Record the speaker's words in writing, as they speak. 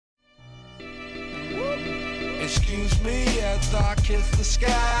Excuse me as I kiss the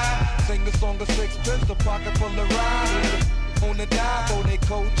sky. Sing the song of sixpence, a pocket full of rhymes. On the dive, on they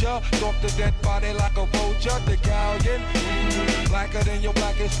culture, stalk the dead body like a vulture. The galleon, blacker than your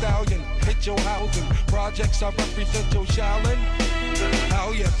blackest stallion. Hit your housing, projects I represent your Shaolin.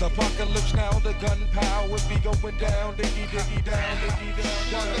 Oh yes, apocalypse now, the gunpowder be going down, diggy diggy down, diggy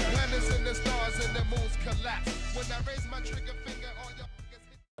down. While the planets and the stars and the moons collapse, when I raise my trigger finger, all your fingers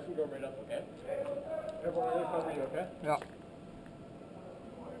hit. You go right up, okay? Everyone really cover you, okay? Yeah.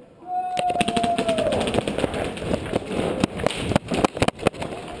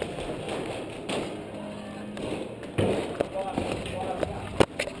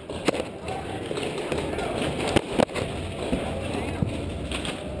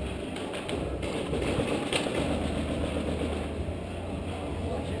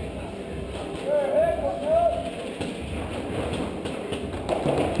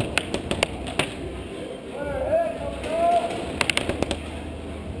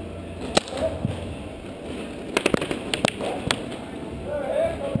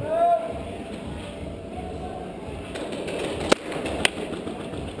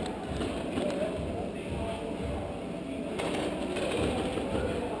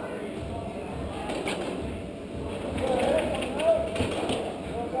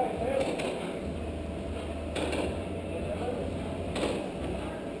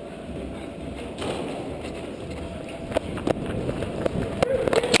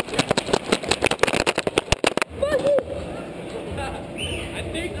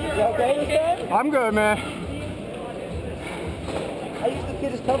 I'm good, man. I used to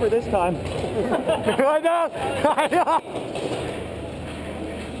get his cover this time. I know.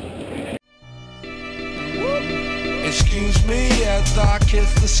 Excuse me as I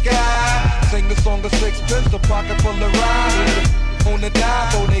kiss the sky. Sing the song of sixpence, a pocket full of rhymes. On the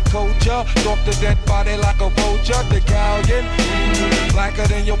dive, on they culture, stalk the dead body like a vulture. The galleon, blacker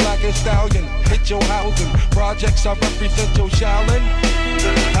than your blackest stallion. Hit your housing, projects I represent your Shaolin.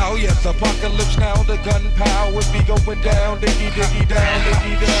 Oh yes, apocalypse now, the gunpowder be going down, diggy diggy down,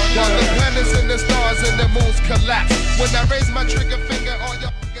 diggy down. While the planets and the stars and the moons collapse, when I raise my trigger